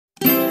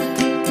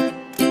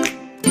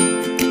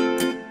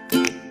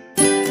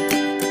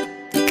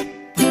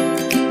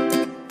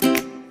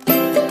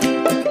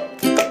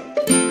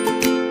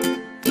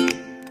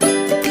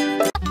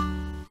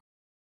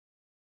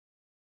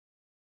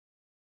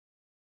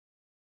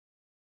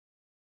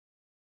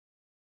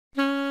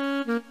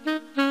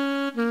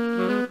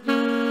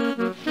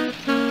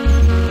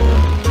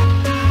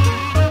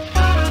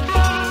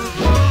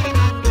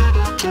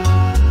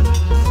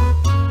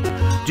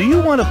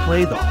want to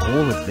play the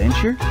whole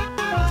adventure?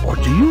 Or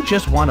do you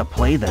just want to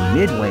play the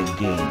midway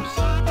games?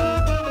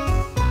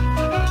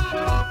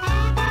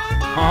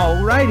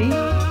 Alrighty,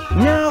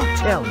 now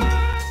tell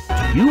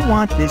me, do you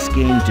want this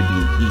game to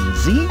be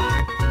easy?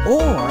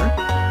 Or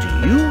do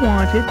you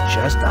want it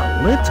just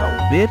a little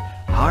bit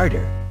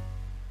harder?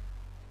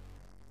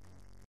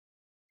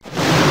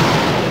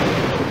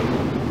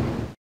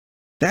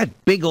 That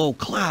big old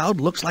cloud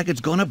looks like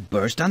it's gonna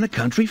burst on the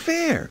country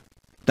fair.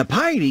 The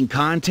pie eating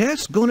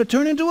contest's gonna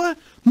turn into a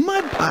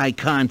mud pie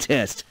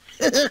contest.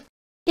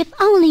 If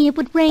only it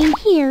would rain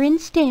here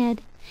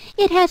instead.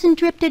 It hasn't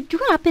dripped a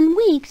drop in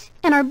weeks,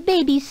 and our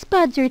baby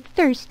spuds are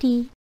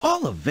thirsty.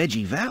 All of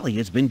Veggie Valley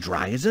has been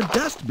dry as a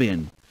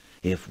dustbin.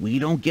 If we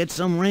don't get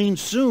some rain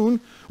soon,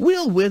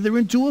 we'll wither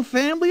into a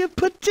family of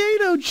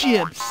potato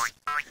chips.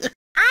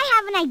 I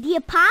have an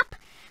idea, Pop.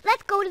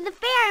 Let's go to the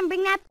fair and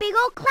bring that big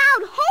old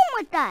cloud home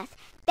with us.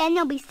 Then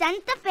there'll be sun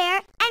at the fair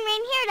and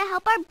rain here to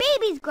help our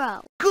babies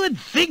grow. Good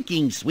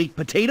thinking, sweet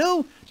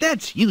potato.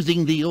 That's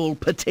using the old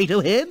potato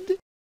head.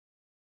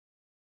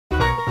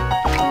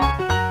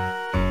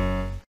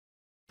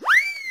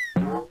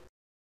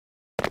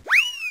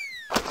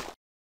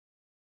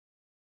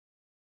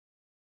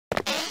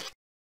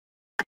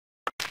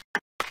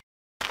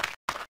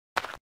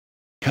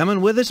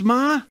 Coming with us,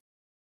 Ma?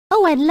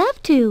 Oh, I'd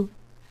love to.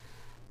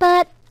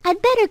 But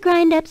I'd better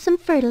grind up some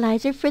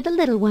fertilizer for the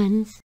little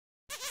ones.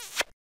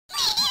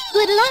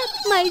 Good luck,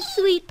 my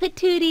sweet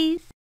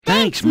patooties.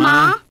 Thanks,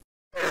 Ma.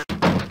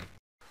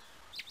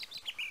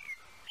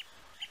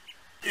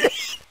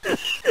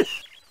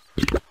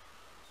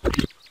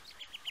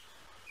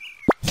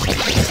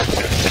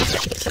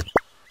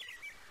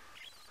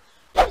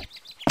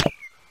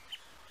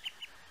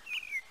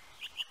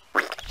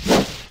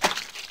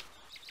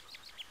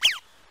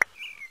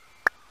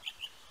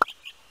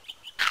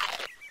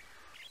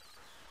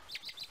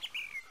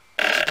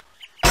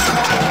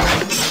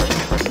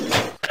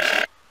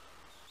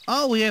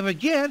 All we ever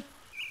get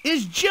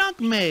is junk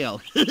mail.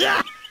 Crunchy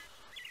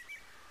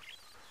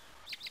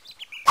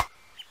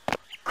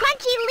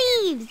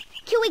leaves.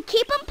 Can we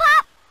keep them,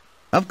 Pop?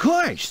 Of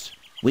course.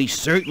 We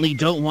certainly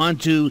don't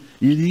want to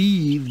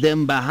leave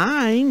them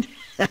behind.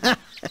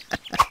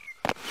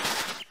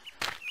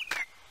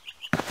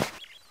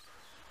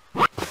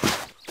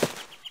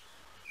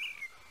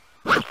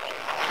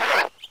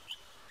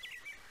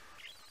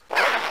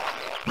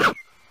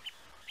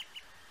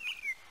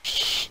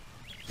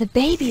 The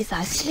babies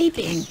are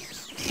sleeping.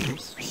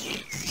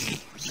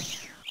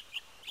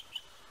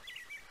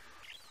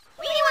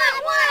 We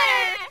want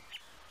water!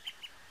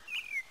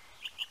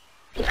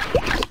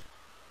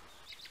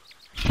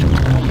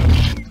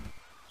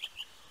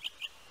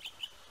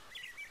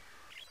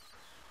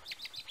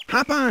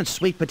 Hop on,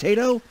 sweet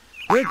potato.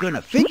 We're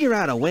gonna figure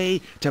out a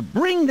way to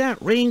bring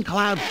that rain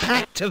cloud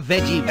back to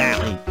Veggie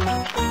Valley.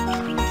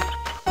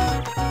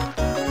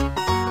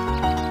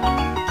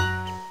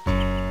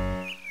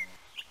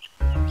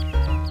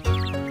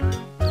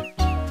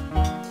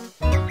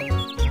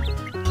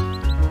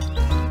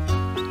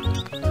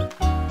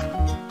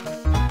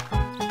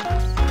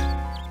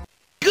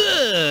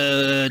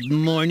 Good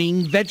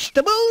morning,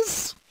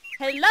 vegetables.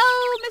 Hello,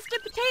 Mr.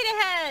 Potato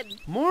Head.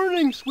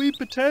 Morning, sweet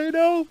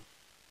potato.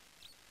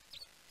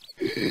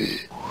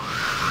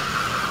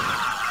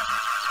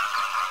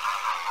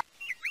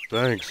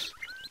 Thanks.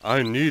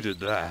 I needed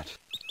that.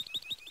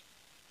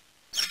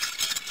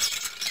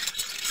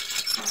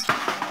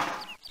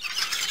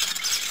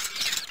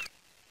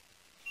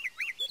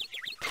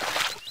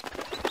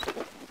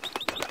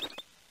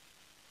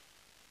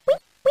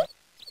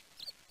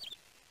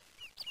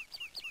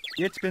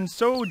 It's been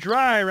so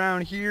dry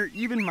around here,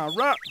 even my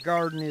rock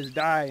garden is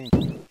dying.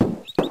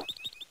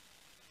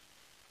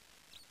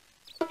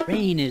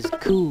 Rain is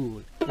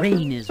cool,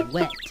 rain is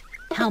wet.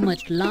 How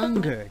much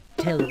longer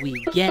till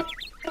we get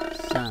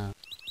some?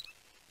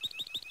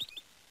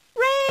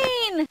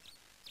 Rain!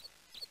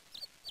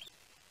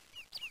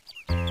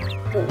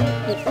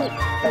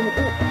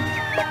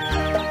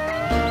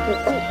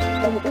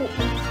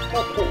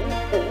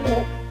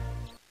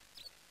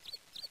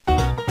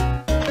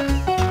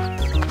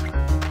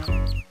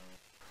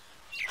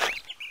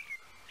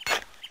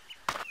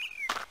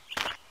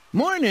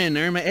 Morning,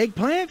 Irma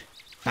Eggplant.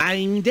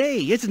 Fine day,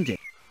 isn't it?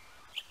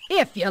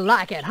 If you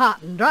like it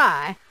hot and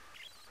dry.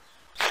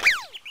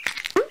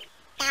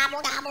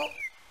 Gobble, gobble.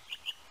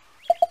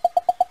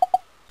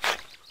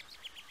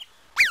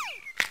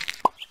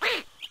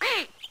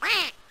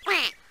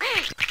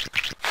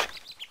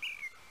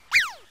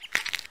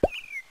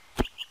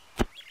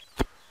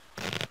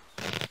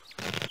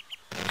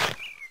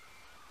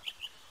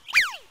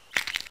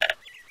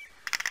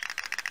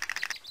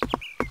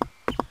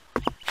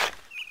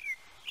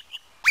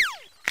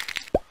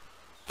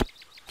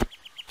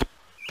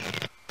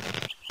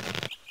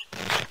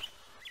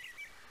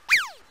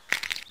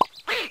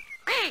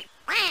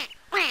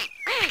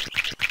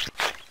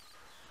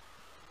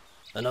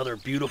 Another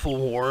beautiful,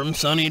 warm,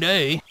 sunny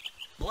day.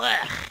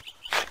 Blech!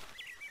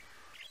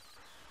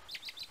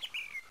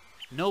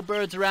 No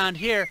birds around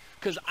here,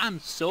 'cause I'm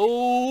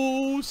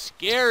so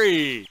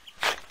scary.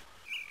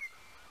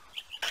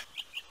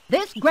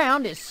 This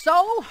ground is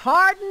so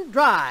hard and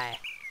dry.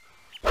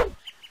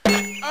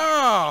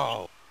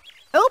 Ow!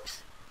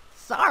 Oops,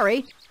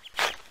 sorry.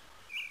 Back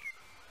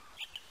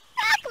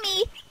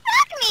me!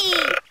 Back me!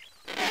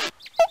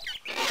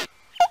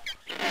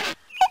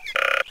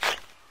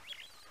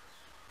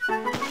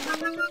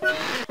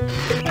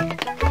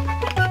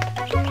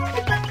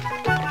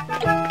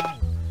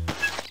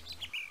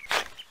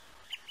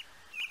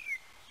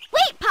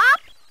 Wait, Pop!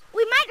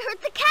 We might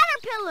hurt the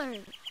caterpillar.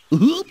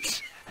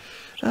 Oops!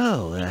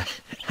 Oh,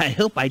 I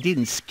hope I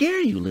didn't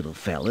scare you, little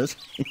fellas.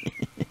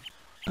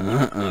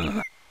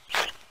 Those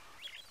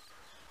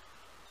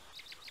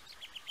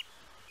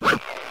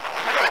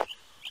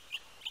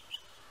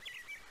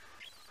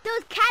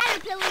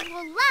caterpillars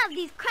will love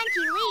these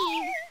crunchy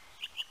leaves.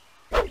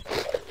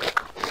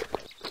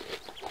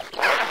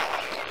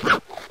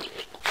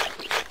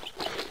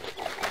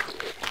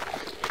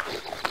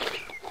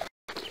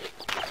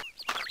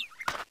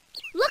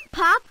 Look,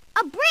 Pop,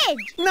 a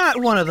bridge.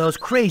 Not one of those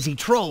crazy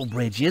troll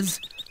bridges.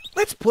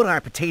 Let's put our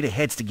potato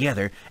heads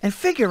together and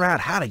figure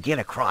out how to get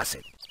across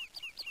it.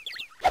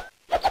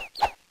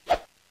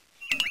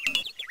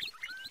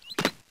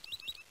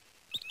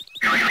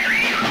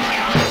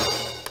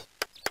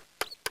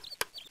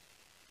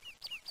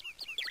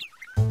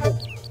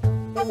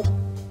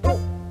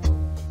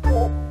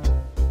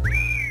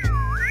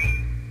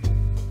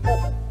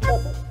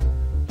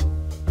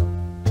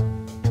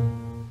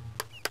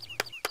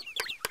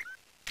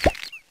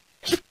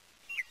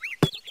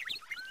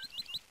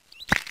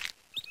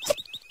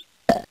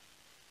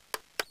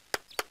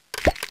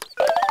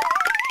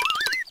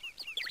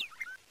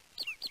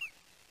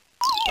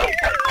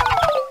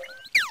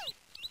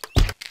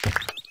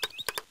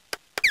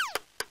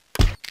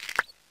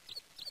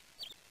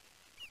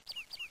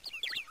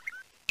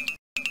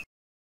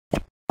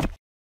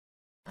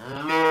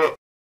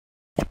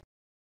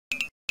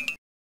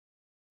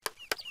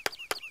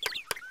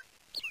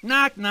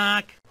 Knock,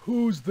 knock.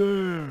 Who's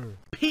there?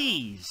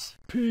 Peas.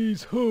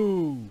 Peas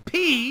who?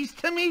 Peas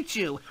to meet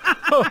you.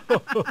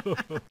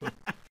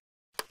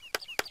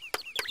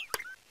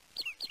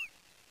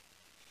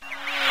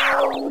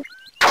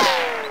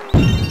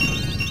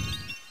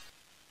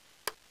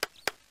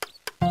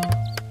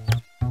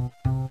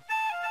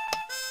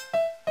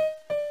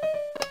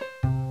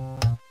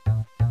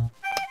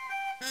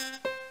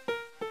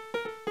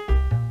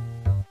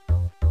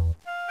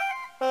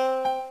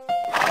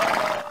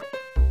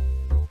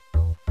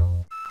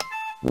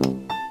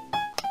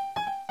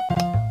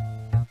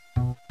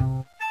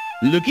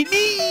 Look at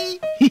me!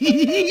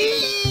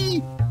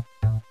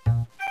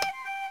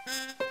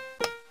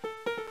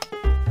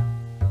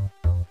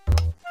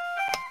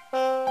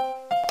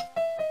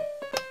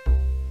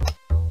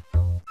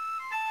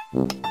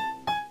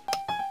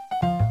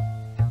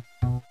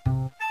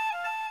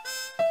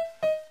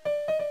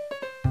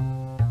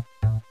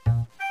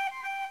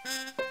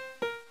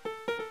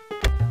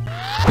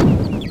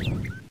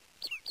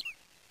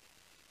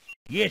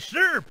 Yes,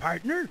 sir,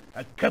 partner.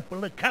 A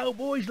couple of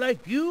cowboys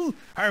like you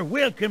are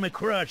welcome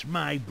across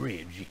my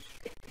bridge.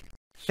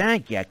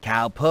 Thank you,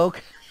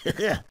 cowpoke.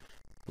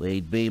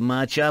 We'd be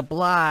much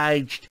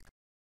obliged.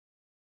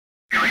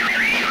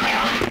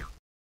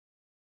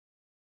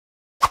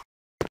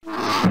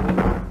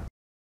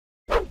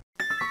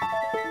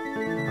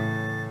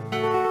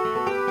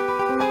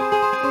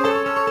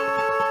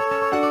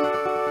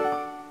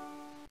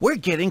 We're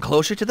getting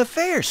closer to the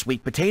fair,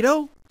 sweet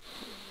potato.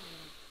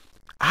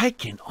 I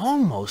can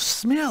almost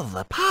smell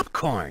the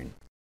popcorn.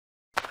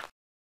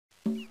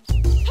 Hey,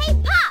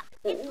 Pop!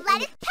 It's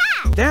let us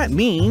pass! That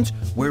means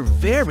we're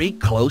very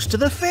close to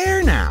the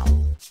fair now.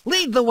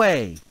 Lead the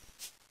way.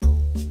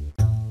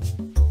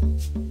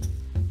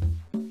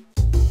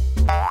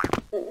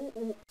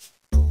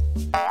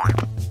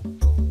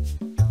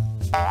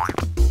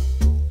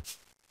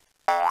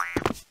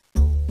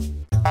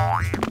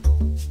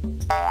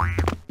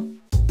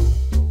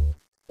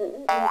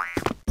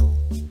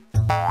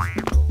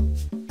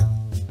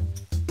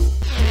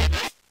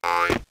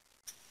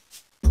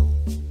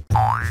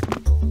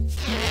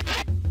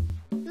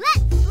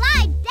 Let's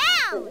slide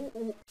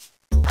down!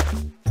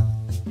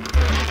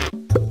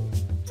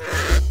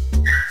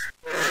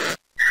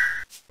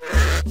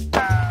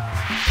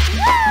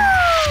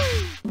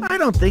 I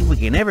don't think we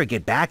can ever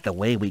get back the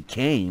way we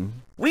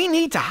came. We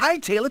need to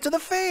hightail it to the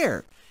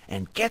fair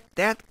and get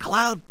that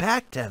cloud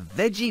back to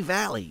Veggie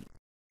Valley.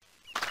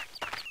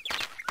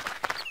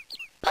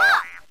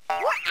 Pop! We're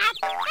at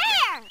the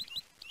fair!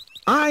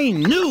 I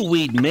knew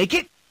we'd make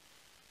it.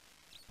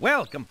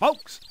 Welcome,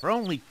 folks. For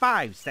only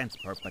 5 cents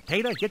per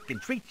potato, you can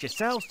treat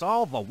yourselves to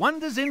all the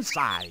wonders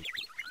inside.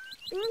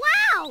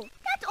 Wow!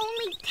 That's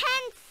only 10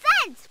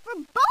 cents for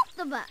both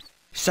of us!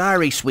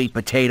 Sorry, sweet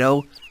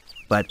potato,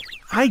 but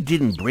I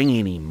didn't bring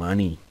any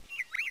money.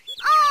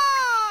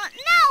 Oh,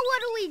 now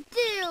what do we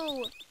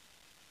do?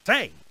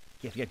 Say,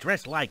 if you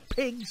dress like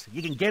pigs,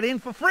 you can get in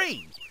for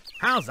free.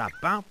 How's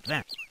about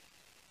that?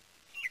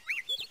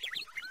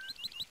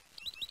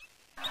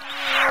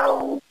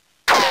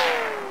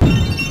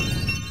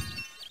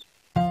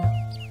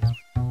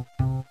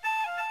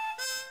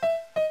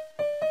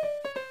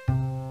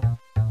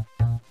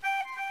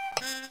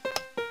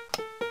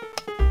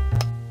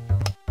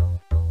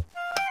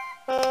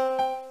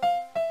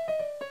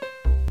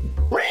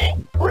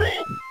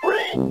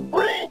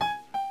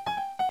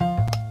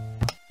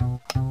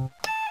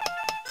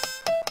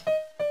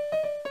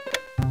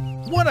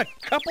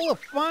 couple of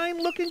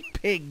fine-looking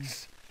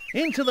pigs.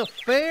 Into the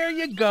fair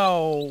you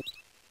go.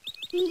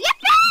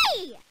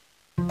 Yippee!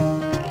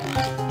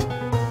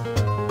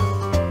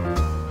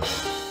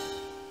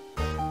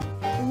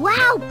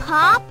 Wow,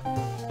 Pop!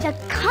 The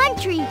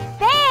country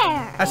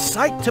fair! A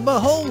sight to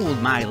behold,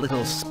 my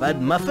little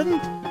spud muffin.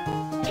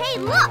 Hey,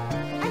 look!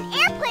 An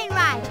airplane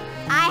ride!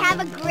 I have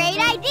a great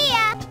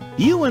idea!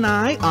 You and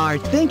I are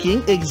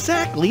thinking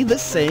exactly the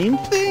same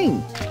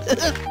thing.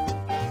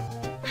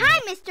 Hi,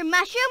 Mr.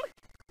 Mushroom!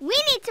 We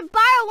need to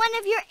borrow one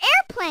of your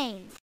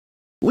airplanes!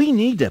 We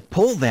need to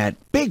pull that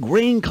big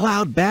rain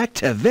cloud back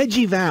to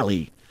Veggie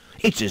Valley.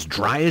 It's as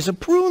dry as a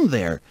prune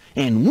there,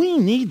 and we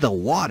need the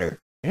water.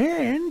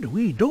 And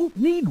we don't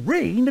need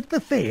rain at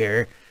the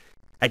fair.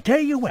 I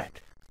tell you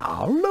what,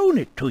 I'll loan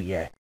it to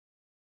you.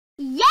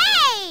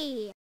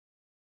 Yay!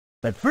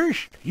 But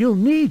first, you'll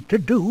need to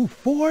do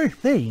 4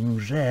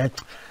 things.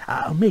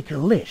 I'll make a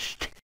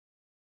list.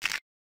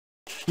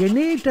 You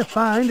need to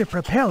find a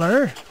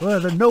propeller for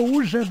the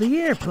nose of the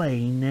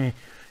airplane.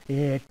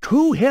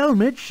 2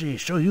 helmets,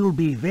 so you'll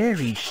be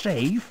very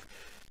safe.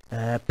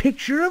 A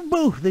picture of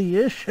both of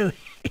you, so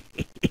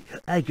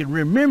I can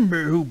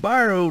remember who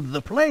borrowed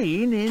the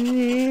plane.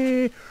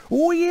 And,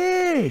 oh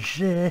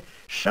yes,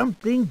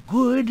 something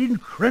good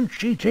and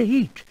crunchy to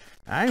eat.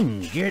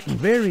 I'm getting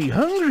very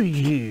hungry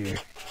here.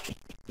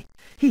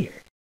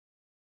 Here.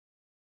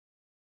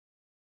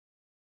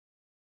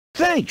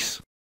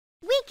 Thanks.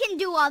 We can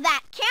do all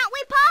that, can't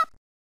we, Pop?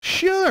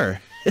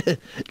 Sure.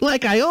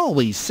 Like I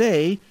always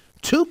say,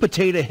 2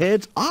 potato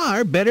heads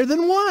are better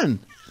than 1.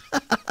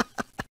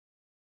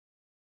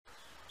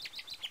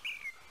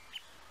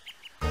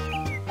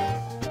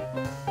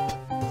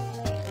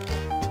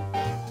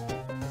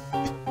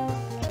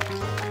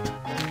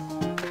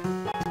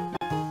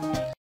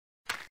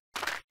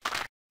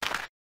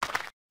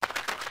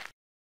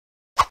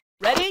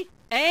 Ready,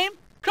 aim,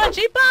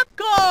 crunchy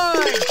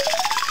popcorn!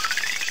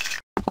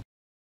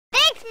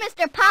 Thanks,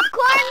 Mr.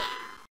 Popcorn!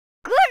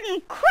 Good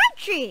and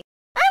crunchy!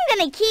 I'm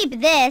gonna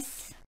keep this.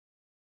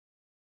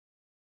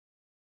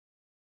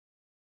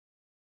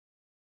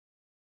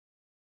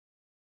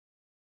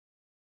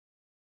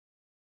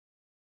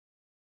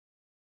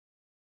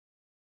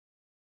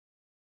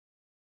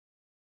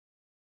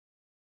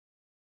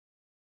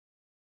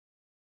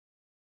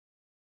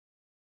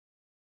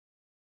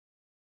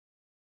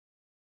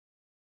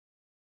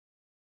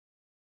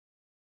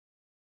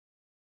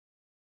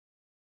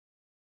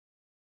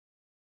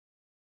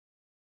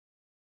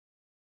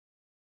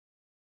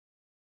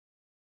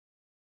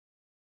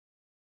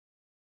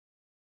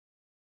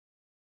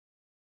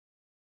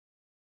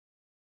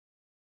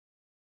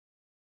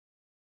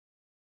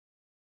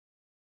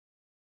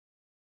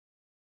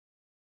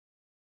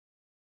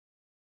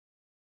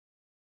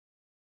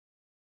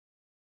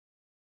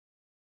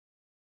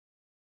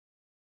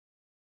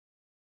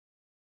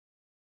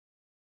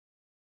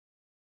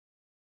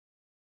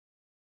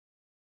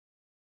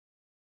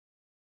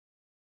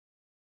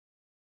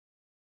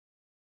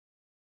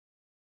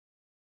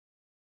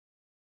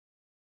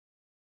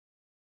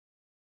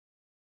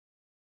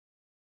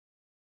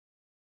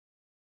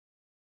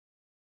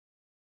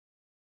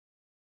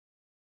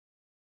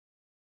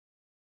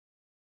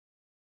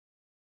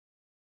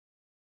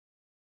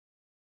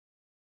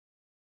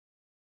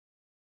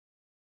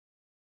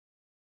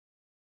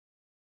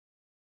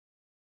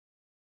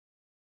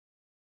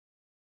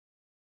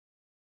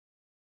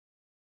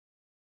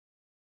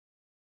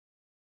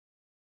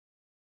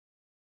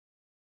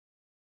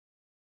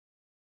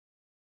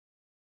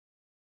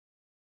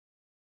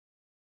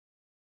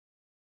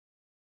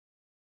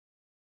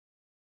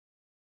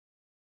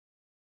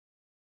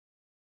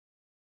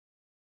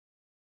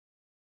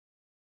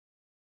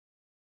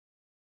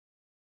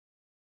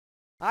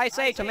 I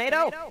say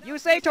tomato, you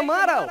say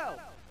tomato.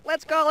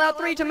 Let's call out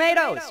 3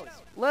 tomatoes.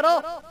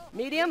 Little,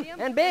 medium,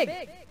 and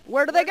big.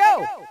 Where do they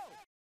go?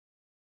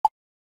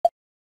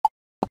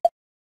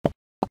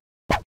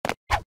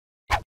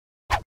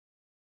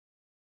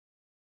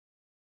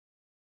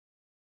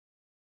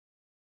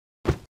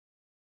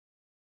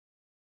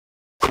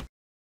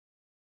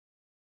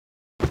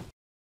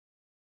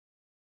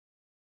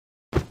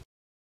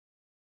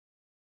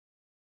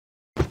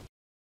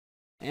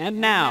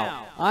 And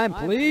now, I'm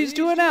pleased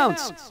to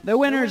announce the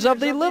winners of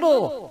the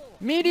Little,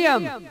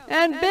 Medium,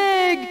 and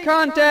Big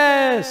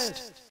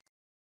contest!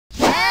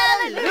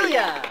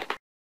 Hallelujah!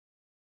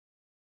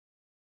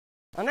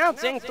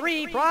 Announcing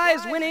 3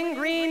 prize-winning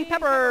green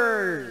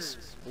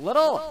peppers.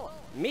 Little,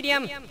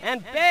 medium,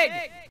 and big.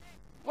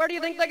 Where do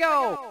you think they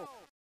go?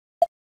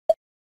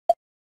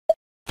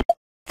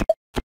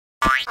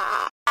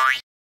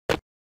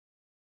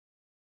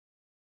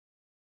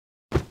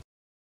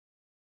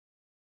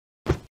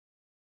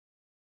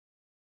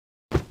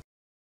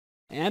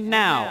 And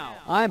now,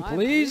 I'm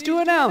pleased to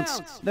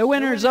announce the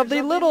winners of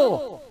the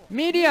Little,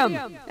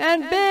 Medium,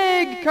 and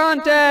Big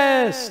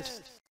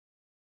contest!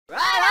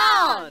 Right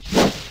on!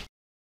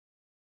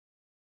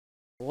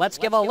 Let's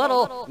give a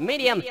little,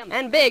 medium,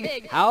 and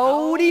big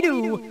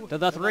howdy-do to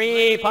the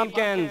 3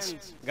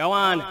 pumpkins. Go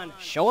on,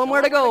 show them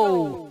where to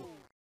go.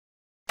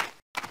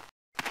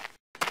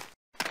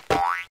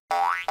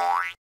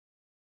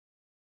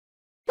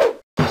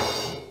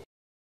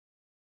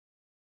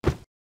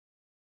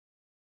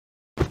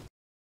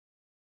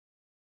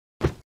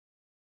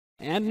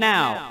 And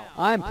now,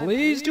 I'm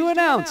pleased to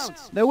announce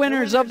the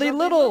winners of the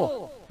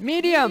Little,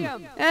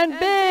 Medium, and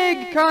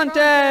Big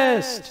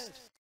contest!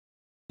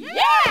 Yeah!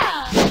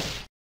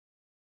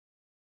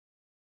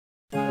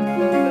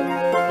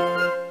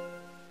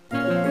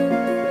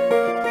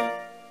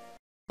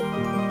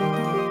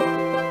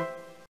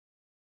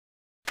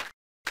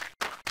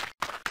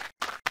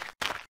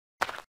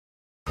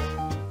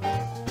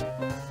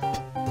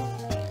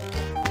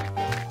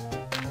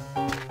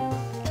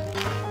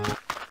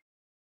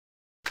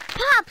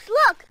 Pops,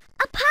 look!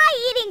 A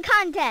pie-eating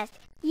contest!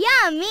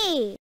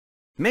 Yummy!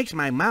 Makes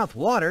my mouth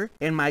water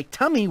and my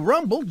tummy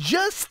rumble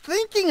just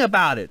thinking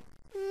about it.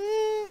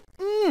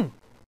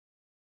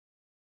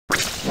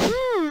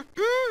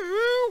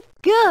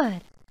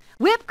 Good.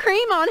 Whipped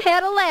cream on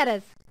head of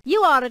lettuce.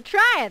 You ought to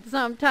try it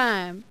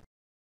sometime.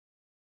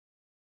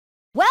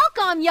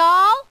 Welcome,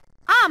 y'all.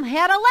 I'm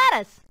Head of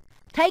Lettuce.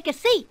 Take a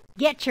seat,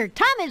 get your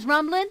tummies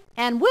rumbling,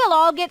 and we'll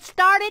all get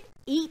started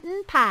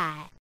eating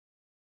pie.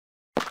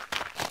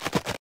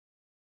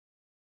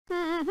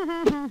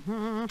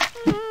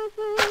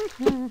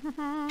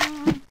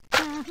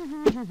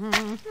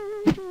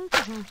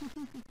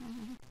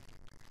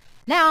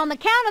 Now, on the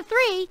count of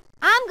 3,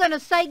 I'm going to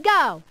say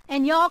go,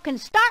 and y'all can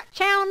start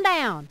chowing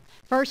down.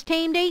 First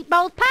team to eat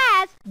both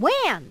pies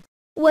wins.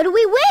 What do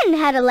we win,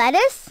 Head of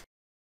Lettuce?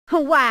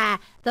 Why,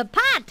 the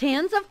pie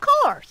tins, of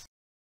course.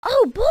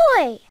 Oh,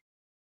 boy!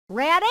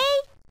 Ready?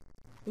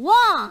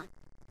 1,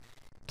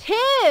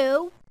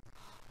 2,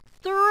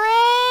 3,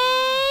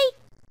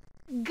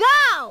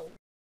 go!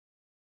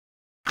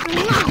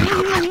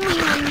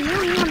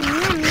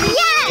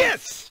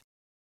 Yes!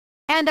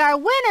 And our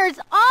winners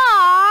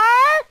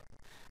are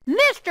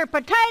Mr.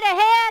 Potato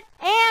Head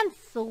and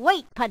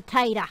Sweet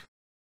Potato.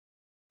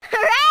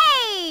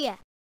 Hooray!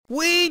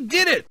 We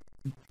did it!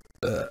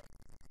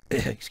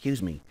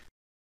 Excuse me.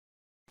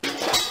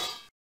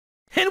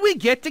 And we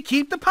get to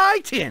keep the pie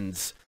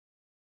tins.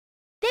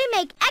 They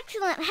make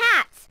excellent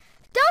hats,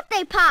 don't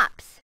they,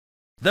 Pops?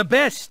 The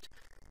best.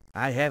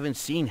 I haven't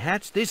seen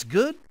hats this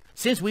good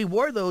since we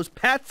wore those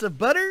pats of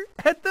butter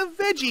at the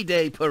Veggie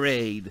Day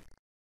parade.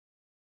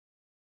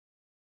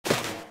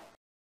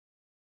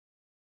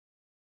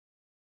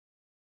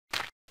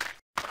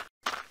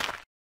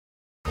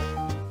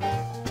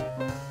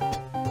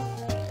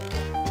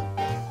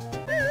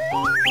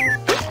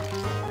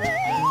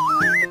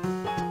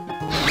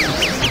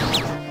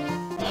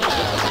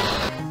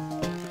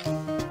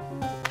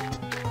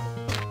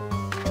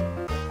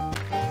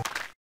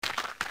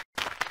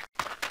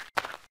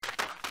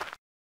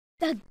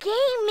 The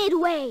game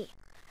midway.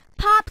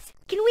 Pops,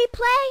 can we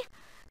play?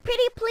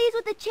 Pretty please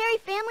with the Cherry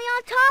family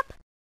on top?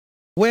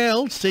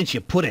 Well, since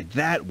you put it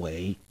that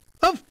way,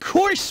 of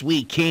course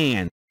we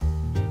can.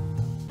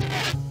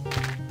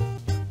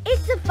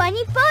 It's a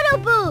funny photo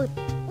booth.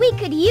 We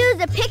could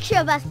use a picture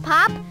of us,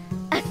 Pop.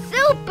 A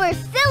super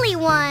silly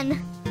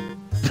one.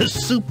 The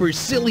super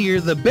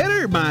sillier the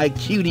better, my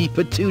cutie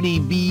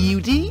patootie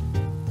beauty.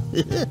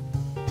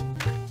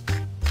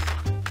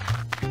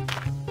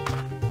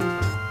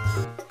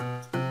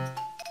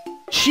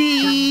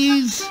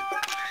 Cheese!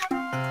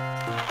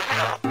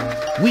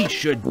 We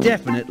should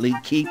definitely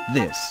keep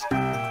this.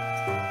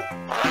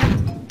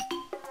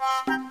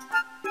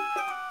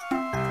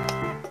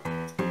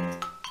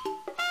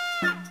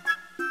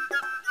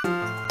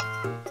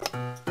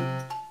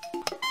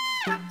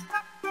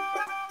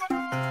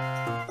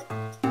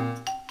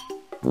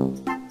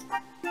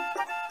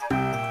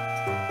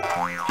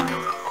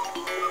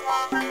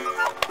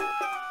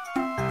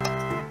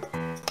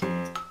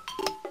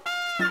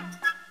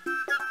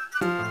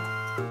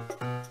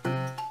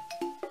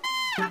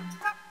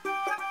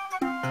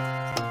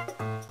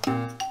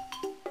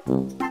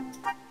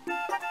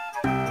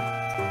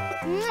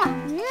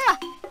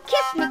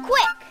 Kiss me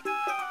quick.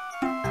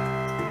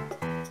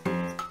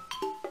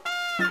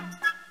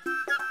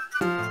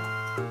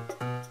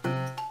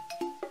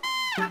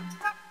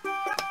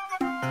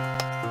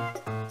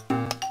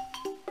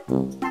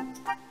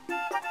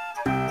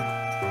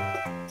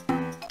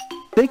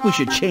 Think we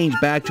should change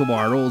back to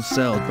our old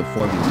selves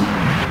before we leave.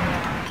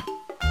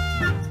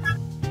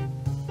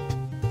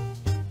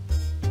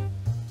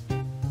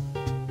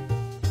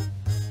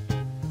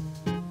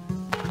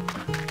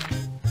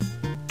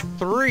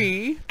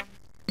 Three,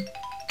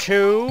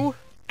 2,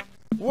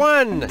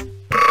 1.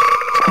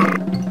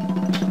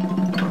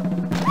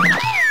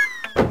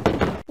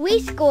 We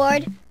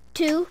scored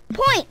 2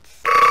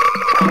 points.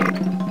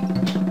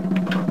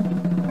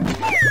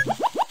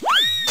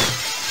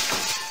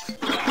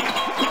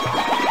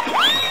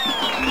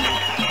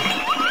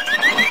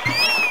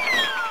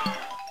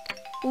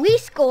 We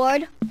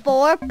scored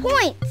 4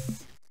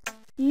 points.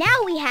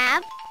 Now we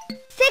have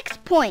 6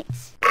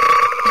 points.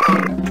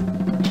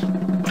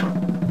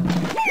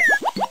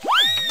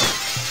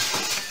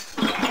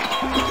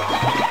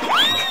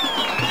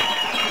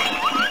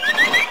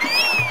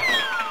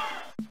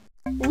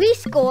 We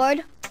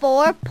scored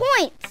 4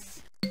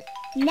 points.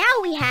 Now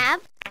we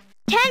have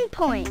 10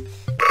 points.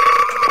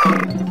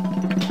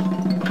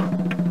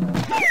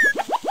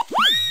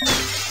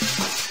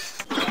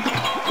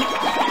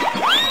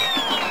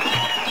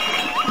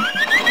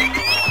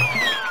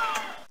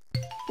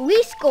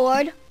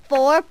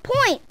 4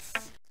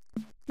 points.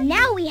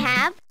 Now we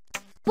have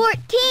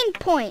 14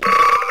 points.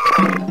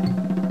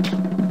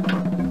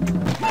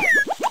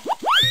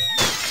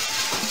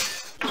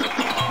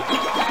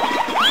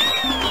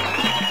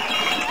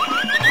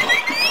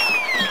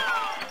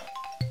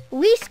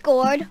 We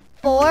scored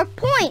 4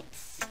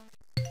 points.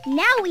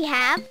 Now we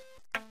have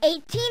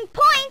 18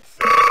 points.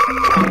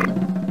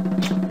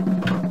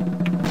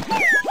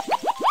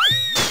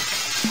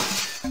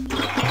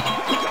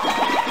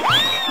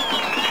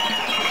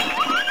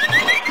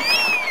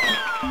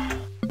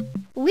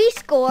 We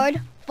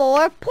scored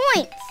 4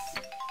 points.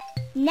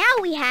 Now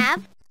we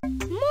have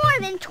more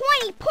than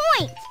 20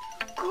 points.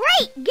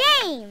 Great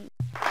game!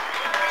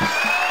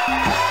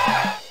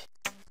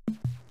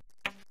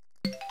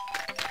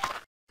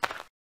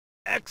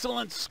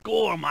 Excellent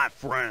score, my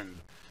friend.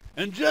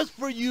 And just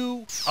for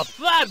you, a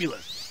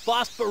fabulous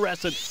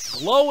phosphorescent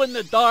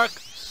glow-in-the-dark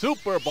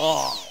Super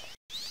Ball.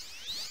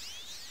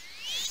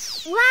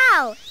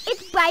 Wow,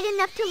 it's bright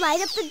enough to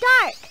light up the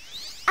dark.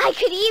 I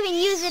could even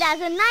use it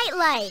as a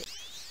nightlight.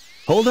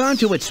 Hold on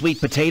to it, sweet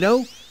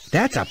potato.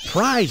 That's a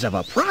prize of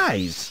a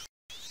prize.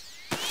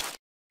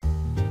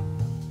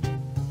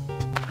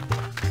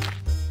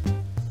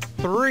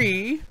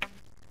 Three,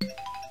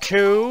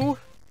 2,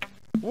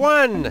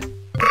 1.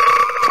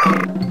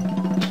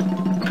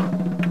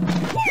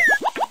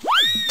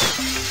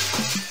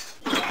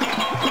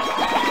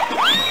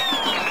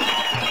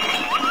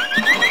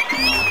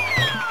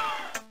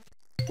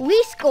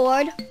 We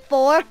scored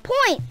 4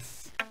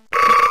 points.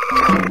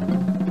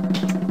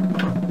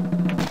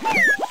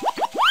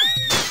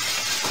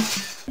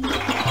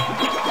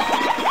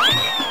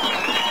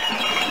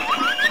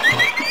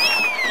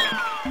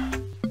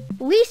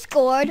 We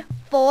scored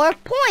 4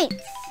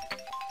 points.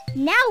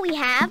 Now we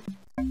have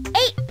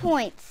 8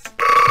 points.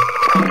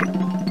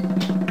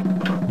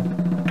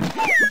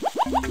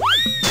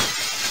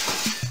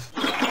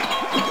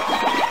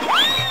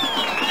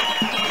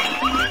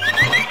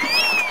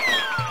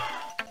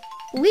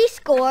 We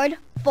scored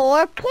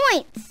 4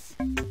 points.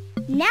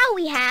 Now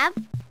we have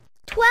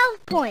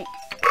 12 points.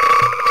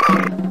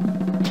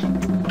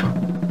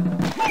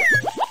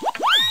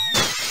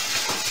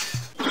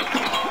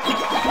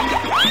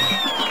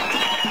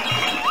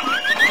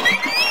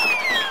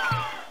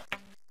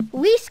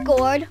 We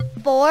scored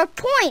 4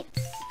 points.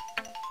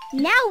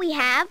 Now we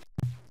have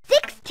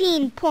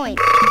 16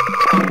 points.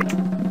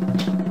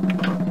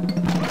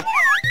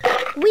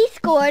 We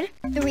scored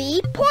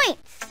 3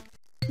 points.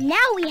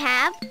 Now we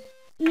have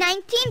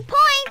 19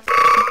 points.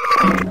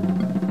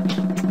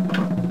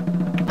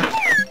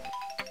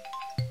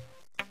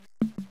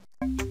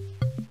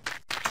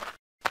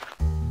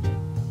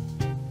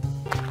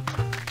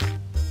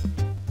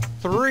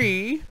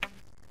 Three,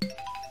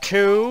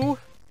 2,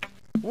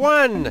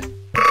 1.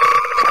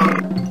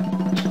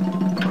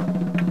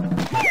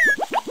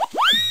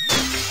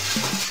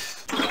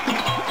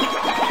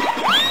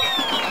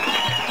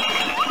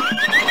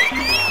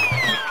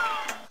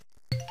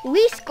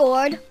 We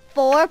scored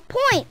 4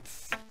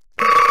 points.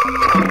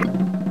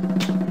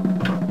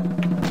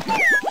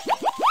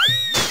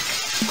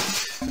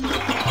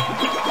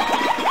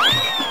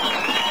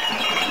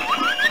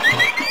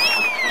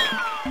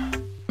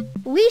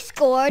 We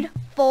scored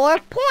 4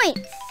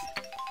 points.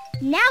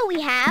 Now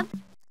we have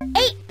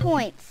 8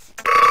 points.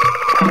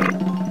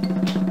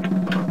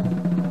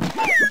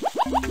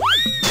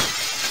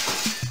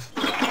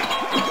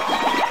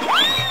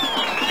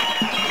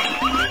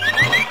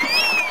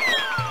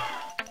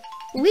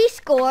 We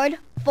scored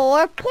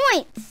 4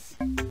 points.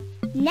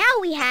 Now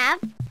we have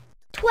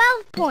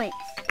 12 points.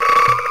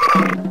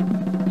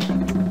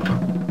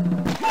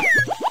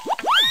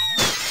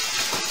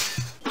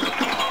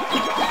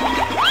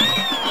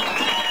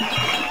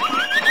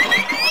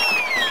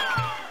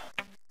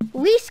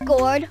 We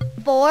scored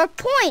 4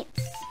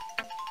 points.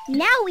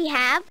 Now we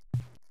have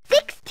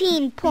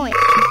 16 points.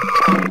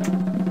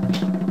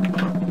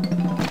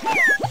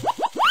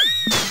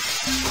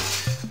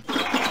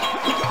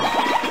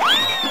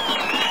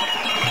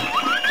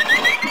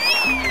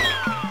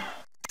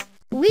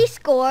 We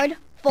scored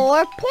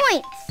 4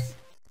 points.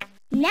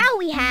 Now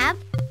we have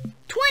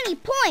 20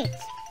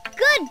 points.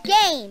 Good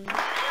game!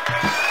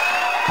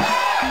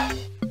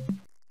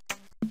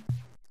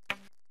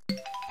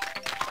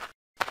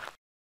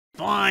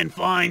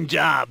 Fine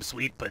job,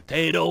 sweet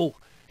potato.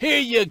 Here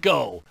you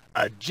go,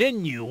 a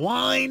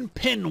genuine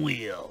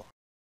pinwheel.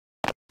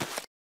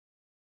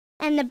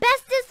 And the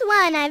bestest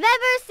one I've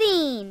ever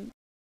seen.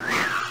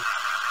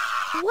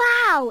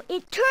 Wow,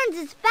 it turns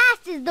as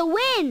fast as the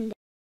wind.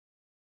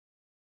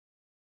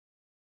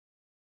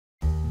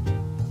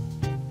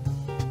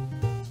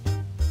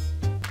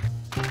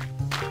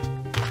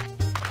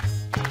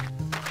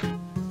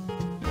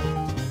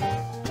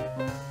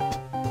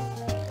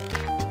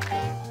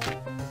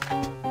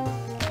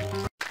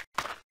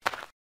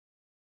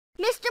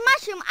 Mr.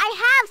 Mushroom, I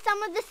have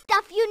some of the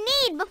stuff you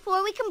need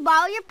before we can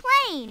borrow your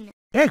plane.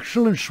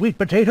 Excellent, sweet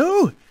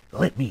potato.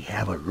 Let me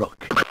have a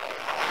look.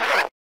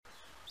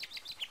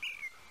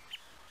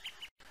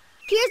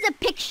 Here's a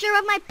picture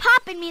of my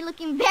pop and me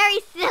looking very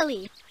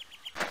silly.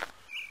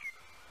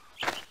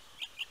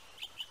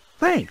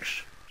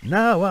 Thanks.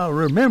 Now I'll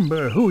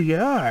remember who you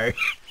are.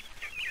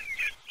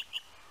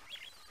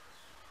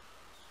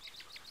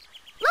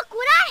 Look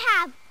what I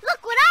have!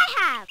 Look what I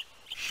have!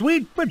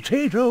 Sweet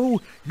potato,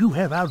 you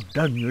have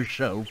outdone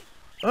yourself.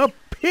 A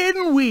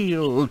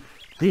pinwheel!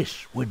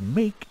 This would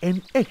make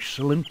an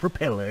excellent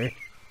propeller.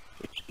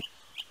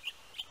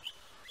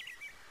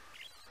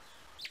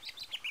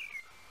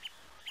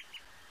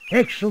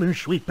 Excellent,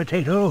 sweet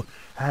potato.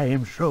 I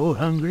am so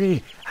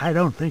hungry, I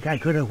don't think I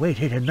could have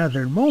waited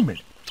another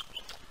moment.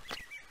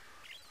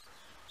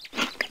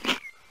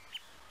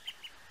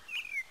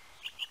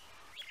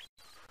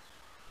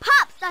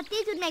 Pops thought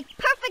these would make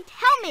perfect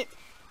helmets,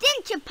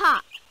 didn't you,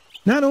 Pop?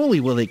 Not only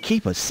will they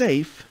keep us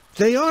safe,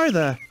 they are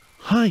the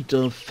height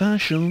of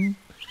fashion.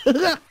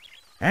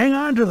 Hang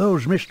on to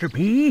those, Mr.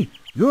 P.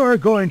 You're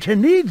going to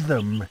need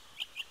them.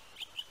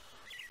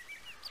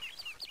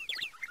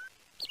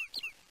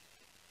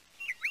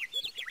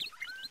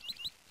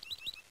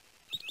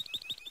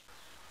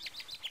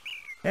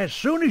 As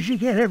soon as you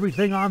get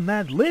everything on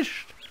that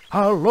list,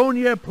 I'll loan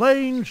you a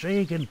plane so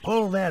you can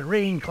pull that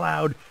rain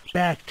cloud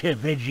back to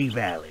Veggie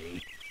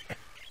Valley.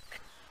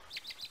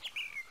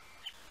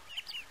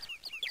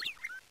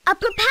 A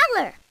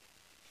propeller.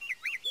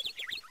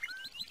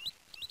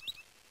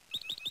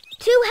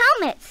 2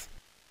 helmets.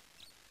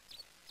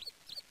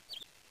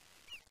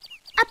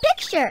 A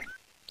picture.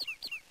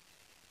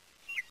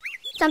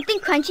 Something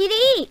crunchy to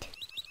eat.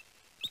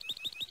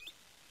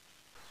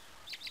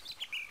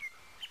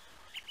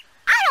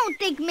 I don't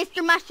think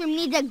Mr. Mushroom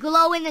needs a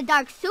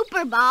glow-in-the-dark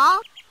super ball.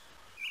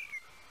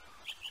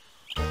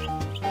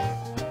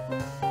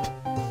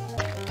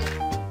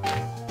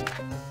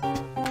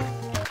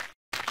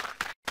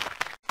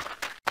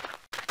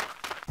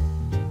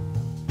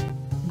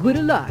 Good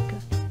luck.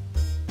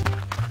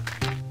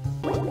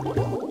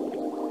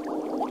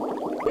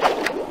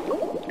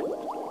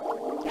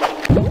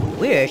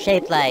 We're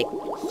shaped like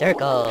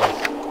circles.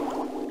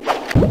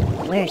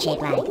 We're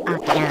shaped like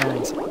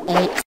octagons,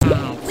 8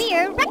 sides.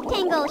 We're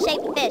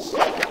rectangle-shaped fish.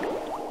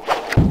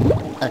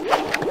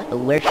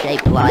 We're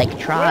shaped like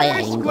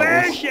triangles.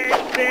 We're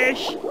square-shaped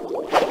fish.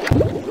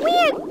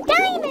 We're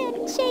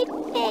diamond-shaped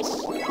fish.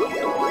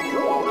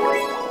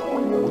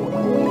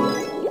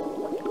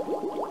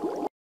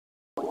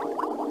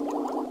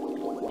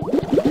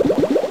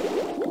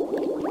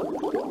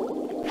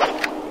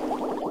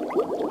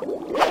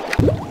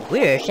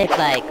 We're shaped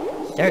like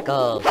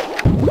circles.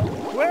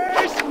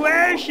 We're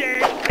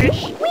square-shaped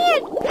fish.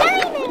 We're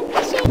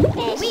diamond-shaped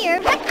fish. We're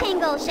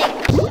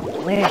rectangle-shaped fish.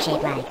 We're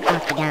shaped like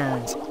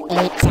octagons,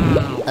 8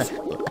 sides.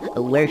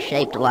 We're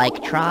shaped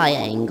like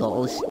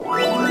triangles.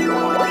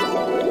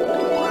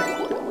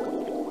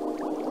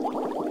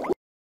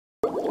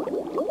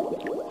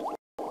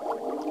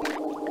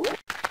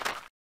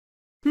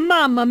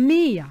 Mamma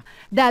mia,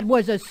 that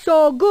was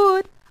so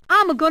good.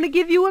 I'm gonna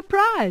give you a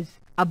prize.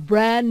 A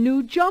brand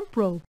new jump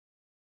rope.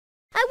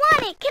 I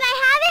want it. Can I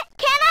have it?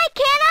 Can I?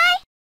 Can I?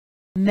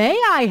 May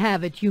I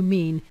have it, you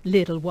mean,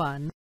 little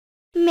one?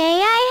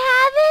 May I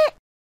have it?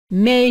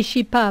 May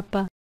she,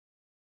 Papa?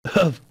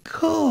 Of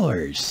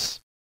course.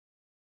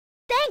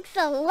 Thanks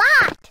a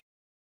lot.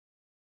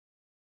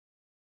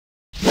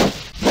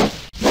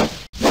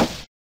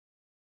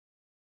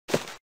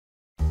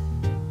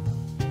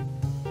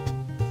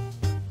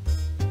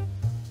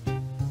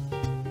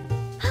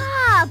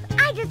 Pop,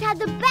 I just had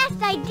the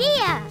best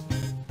idea.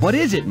 What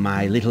is it,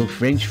 my little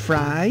French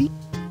fry?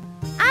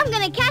 I'm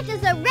gonna catch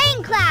us a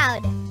rain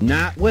cloud.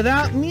 Not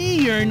without me,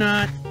 you're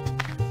not.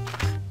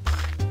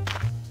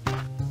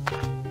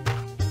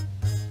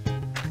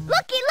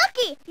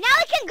 Looky! Now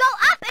we can go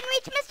up and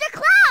reach Mr.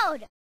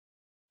 Cloud.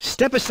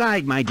 Step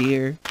aside, my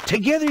dear.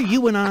 Together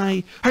you and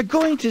I are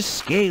going to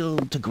scale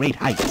to great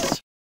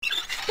heights.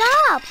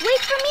 Stop! Wait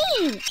for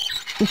me.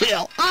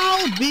 Well,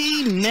 I'll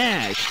be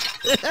mashed.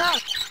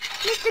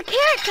 Mr.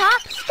 Carrot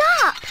Top,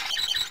 stop.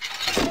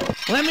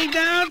 Let me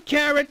down,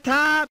 Carrot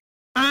Top.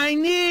 I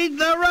need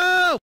the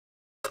rope.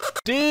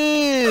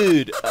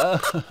 Dude!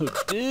 Oh,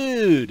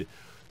 dude!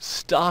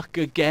 Stuck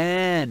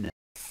again.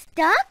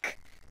 Stuck?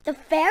 The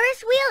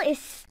Ferris wheel is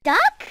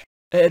stuck?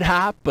 It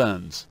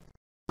happens.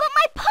 But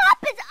my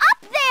Pop is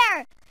up there!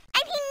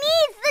 And he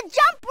needs the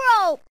jump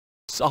rope!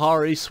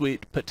 Sorry,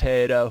 sweet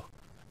potato.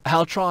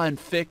 I'll try and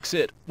fix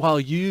it while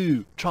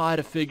you try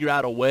to figure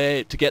out a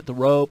way to get the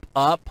rope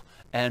up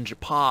and your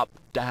Pop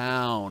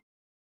down.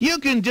 You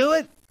can do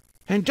it.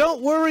 And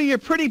don't worry your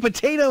pretty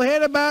potato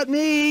head about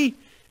me.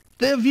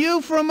 The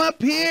view from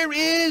up here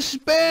is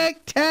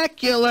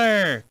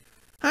spectacular.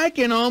 I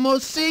can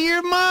almost see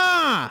your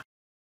ma.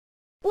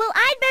 Well,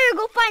 I'd better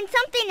go find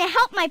something to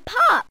help my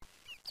Pop.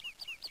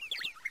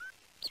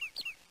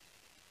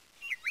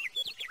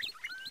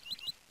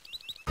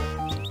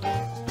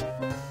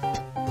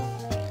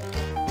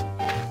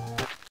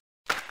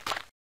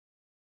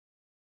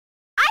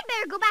 I'd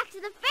better go back to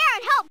the fair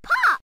and help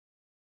Pop.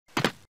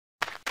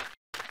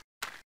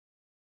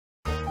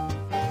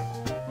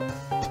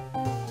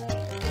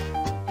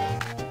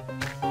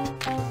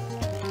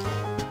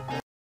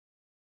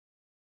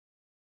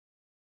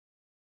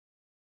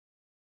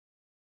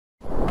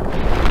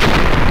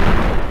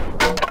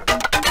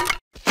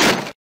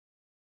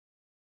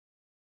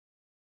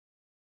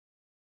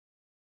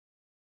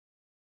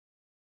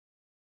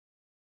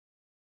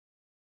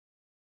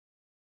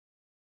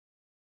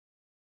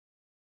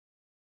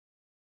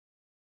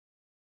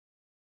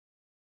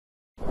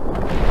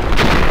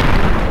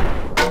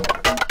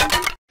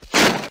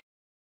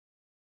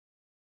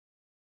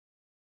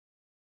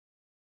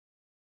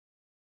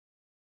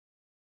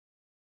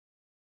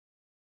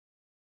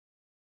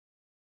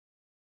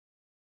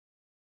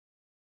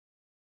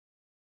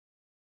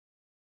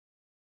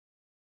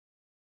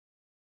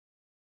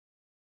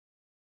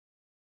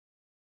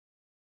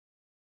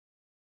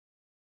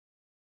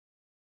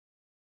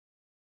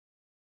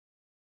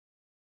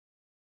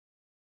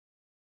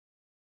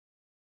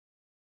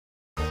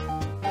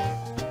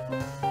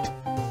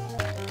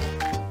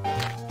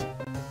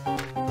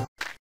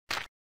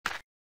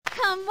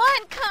 Come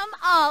one, come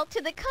all to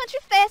the Country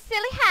Fair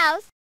Silly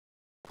House.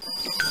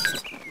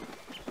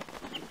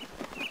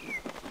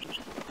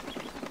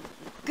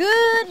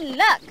 Good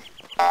luck.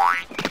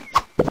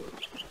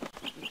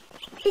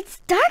 It's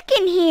dark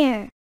in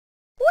here.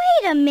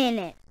 Wait a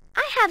minute.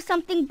 I have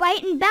something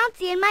bright and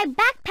bouncy in my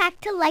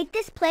backpack to light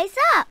this place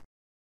up.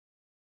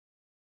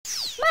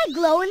 My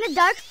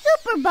glow-in-the-dark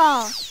super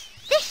ball.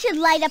 This should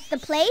light up the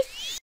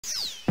place.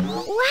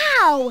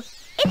 Wow!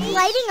 It's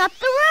lighting up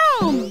the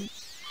room.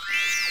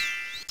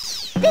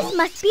 This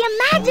must be a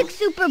magic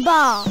super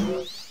ball.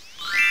 Looks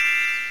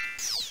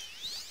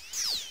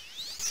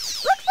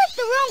like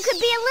the room could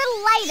be a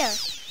little lighter.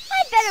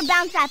 I'd better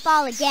bounce that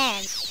ball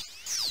again.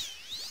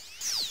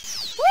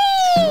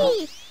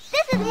 Whee!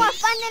 This is more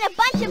fun than a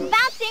bunch of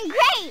bouncing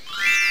grapes.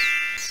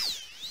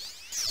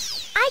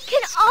 I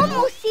can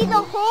almost see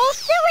the whole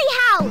silly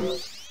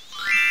house.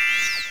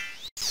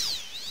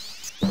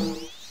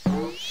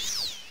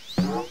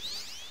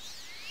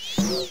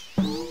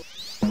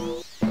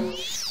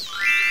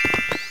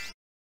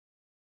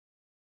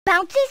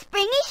 Bouncy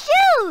springy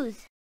shoes.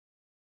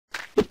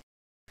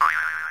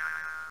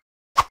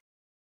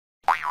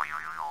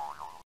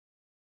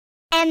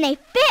 And they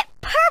fit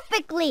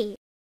perfectly.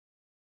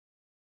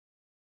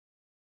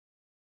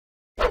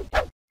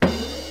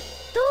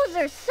 Those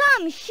are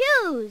some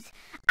shoes.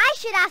 I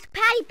should ask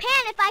Patty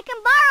Pan if I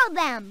can borrow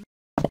them.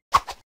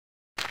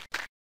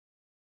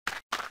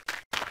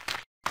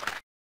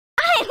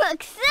 I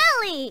look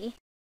silly.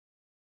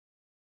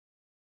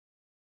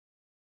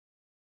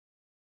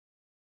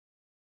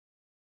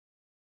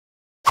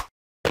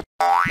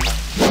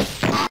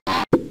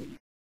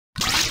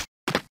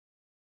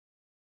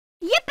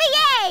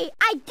 Yippee-yay!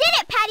 I did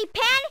it, Patty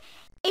Pan!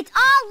 It's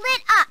all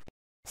lit up.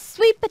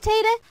 Sweet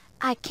Potato,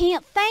 I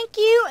can't thank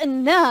you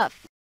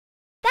enough.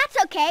 That's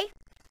okay.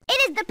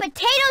 It is the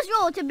potato's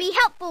rule to be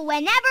helpful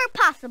whenever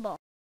possible.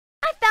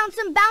 I found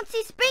some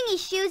bouncy springy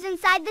shoes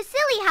inside the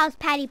silly house,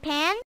 Patty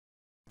Pan.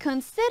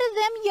 Consider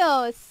them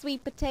yours,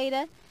 Sweet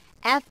Potato.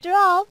 After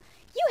all,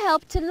 you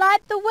helped to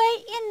light the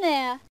way in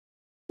there.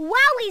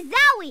 Wowie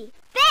zowie!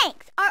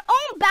 Thanks! Our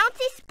own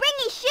bouncy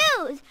springy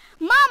shoes!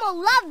 Mom will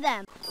love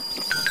them!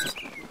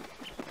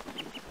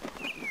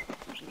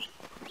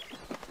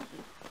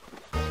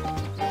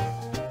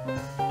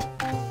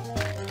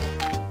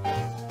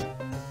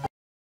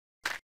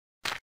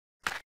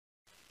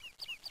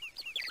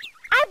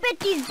 I bet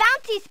these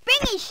bouncy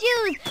springy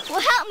shoes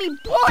will help me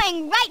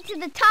boing right to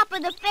the top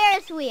of the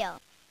Ferris wheel.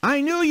 I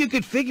knew you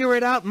could figure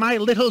it out, my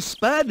little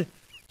spud.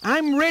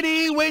 I'm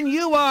ready when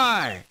you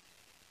are.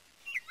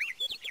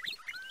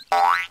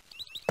 I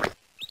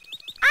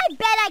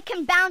bet I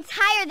can bounce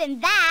higher than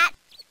that.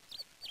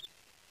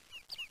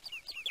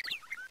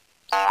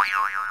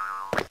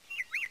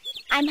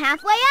 I'm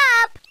halfway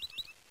up.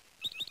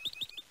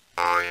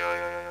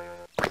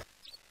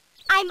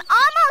 I'm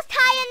almost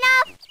high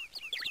enough.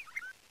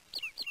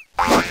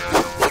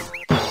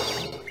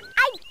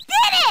 I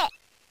did it!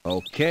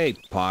 Okay,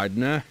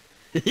 partner.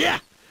 Yeah.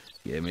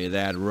 Give me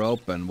that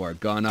rope and we're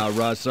gonna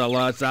rustle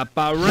us up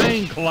a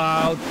rain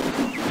cloud.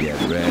 Get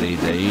ready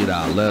to eat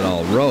a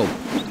little rope,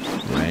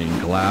 rain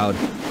cloud.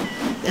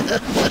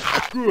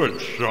 Good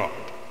shot.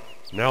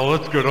 Now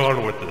let's get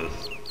on with this,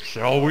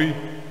 shall we?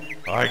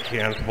 I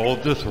can't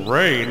hold this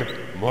rain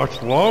much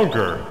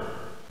longer.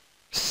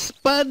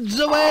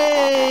 Spuds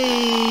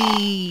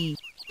away!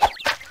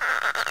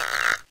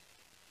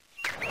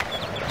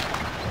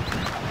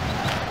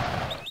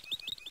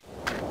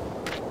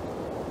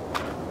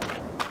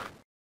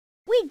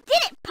 We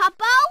did it,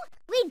 Puppo!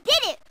 We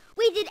did it!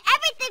 We did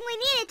everything we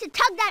needed to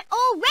tug that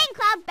old rain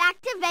cloud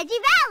back to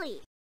Veggie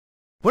Valley.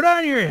 Put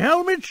on your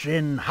helmets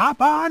and hop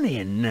on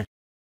in.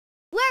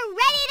 We're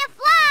ready to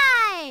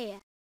fly!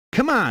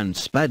 Come on,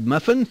 Spud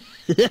Muffin.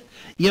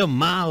 Your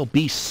ma'll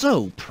be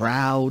so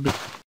proud.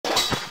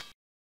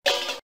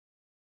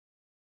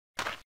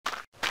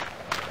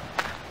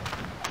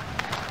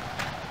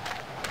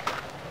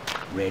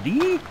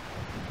 Ready?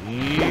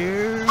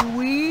 Here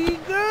we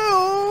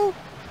go!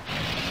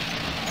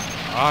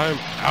 I'm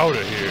out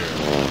of here.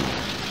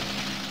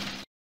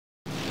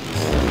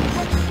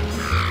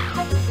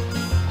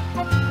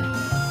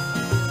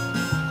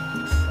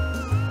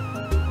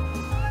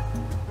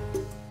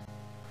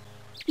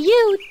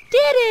 You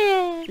did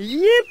it!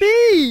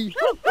 Yippee!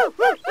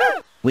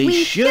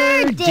 We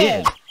sure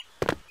did.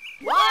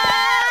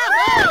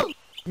 Wahoo!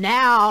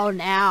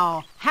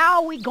 Now,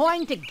 how are we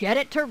going to get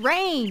it to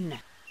rain?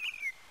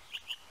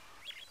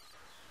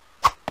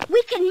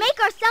 We can make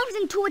ourselves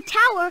into a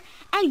tower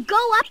and go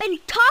up and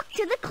talk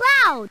to the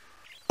cloud.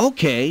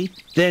 Okay,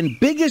 then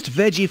biggest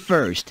veggie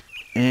first.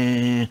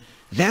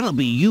 That'll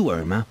be you,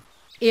 Irma.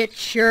 It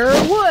sure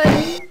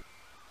would.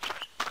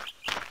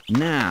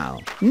 Now,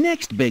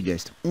 next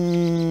biggest.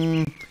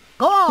 Go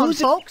on,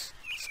 folks.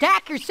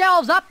 Stack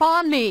yourselves up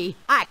on me.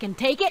 I can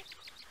take it.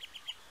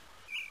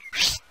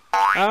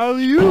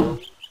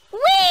 Alley-oop!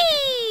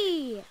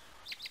 Whee!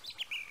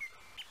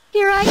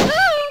 Here I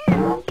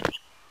come!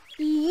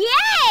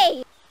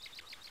 Yay!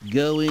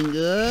 Going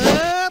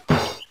up.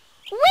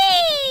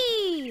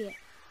 Whee!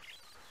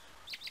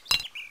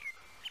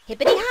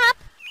 Hippity-hop.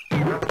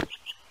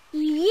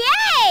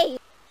 Yay!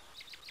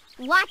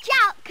 Watch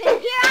out,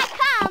 'cause here I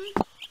come.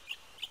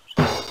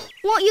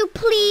 Won't you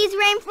please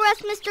rain for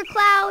us, Mr.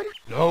 Cloud?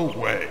 No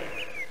way.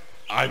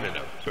 I'm in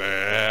a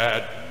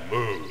bad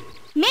mood.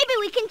 Maybe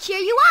we can cheer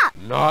you up.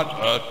 Not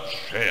a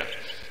chance.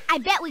 I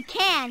bet we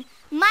can.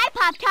 My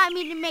pop taught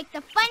me to make the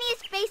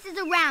funniest faces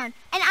around,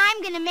 and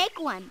I'm gonna make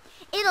one.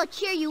 It'll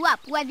cheer you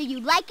up whether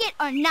you like it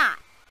or not.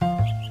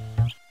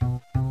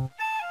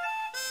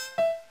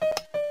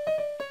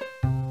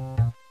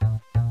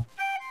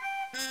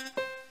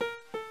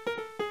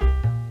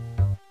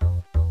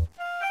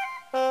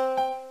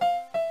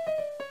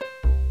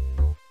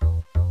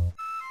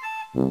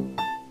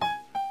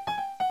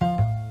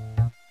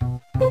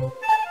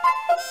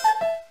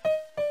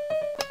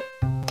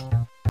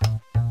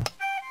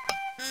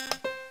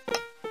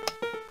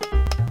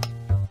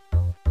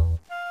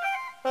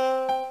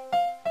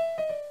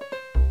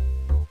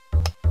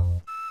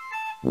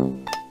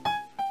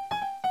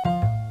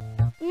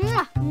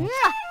 Mwah,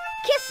 mwah.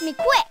 Kiss me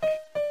quick.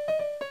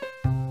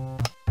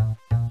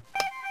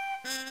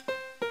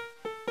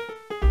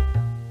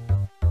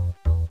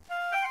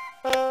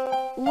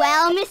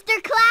 Well,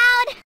 Mr.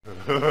 Cloud?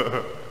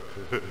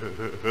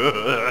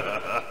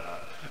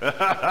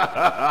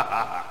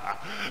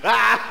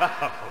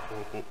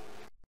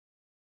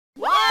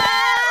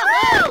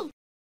 Whoa!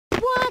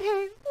 Water!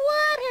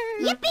 Water!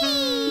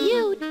 Yippee!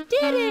 You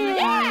did it!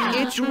 Yeah!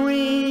 It's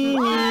raining.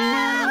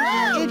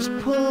 Whoa! It's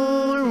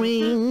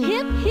pouring.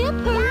 Hip, hip,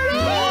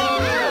 hooray!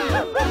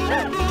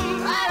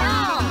 Right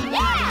on!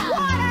 Yeah!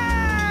 Water!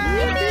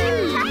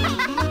 Yippee!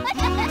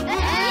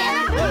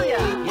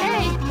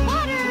 Hey!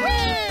 Water!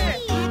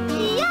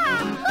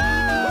 Yahoo!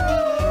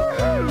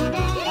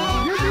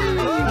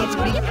 It's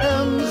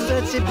become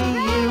such a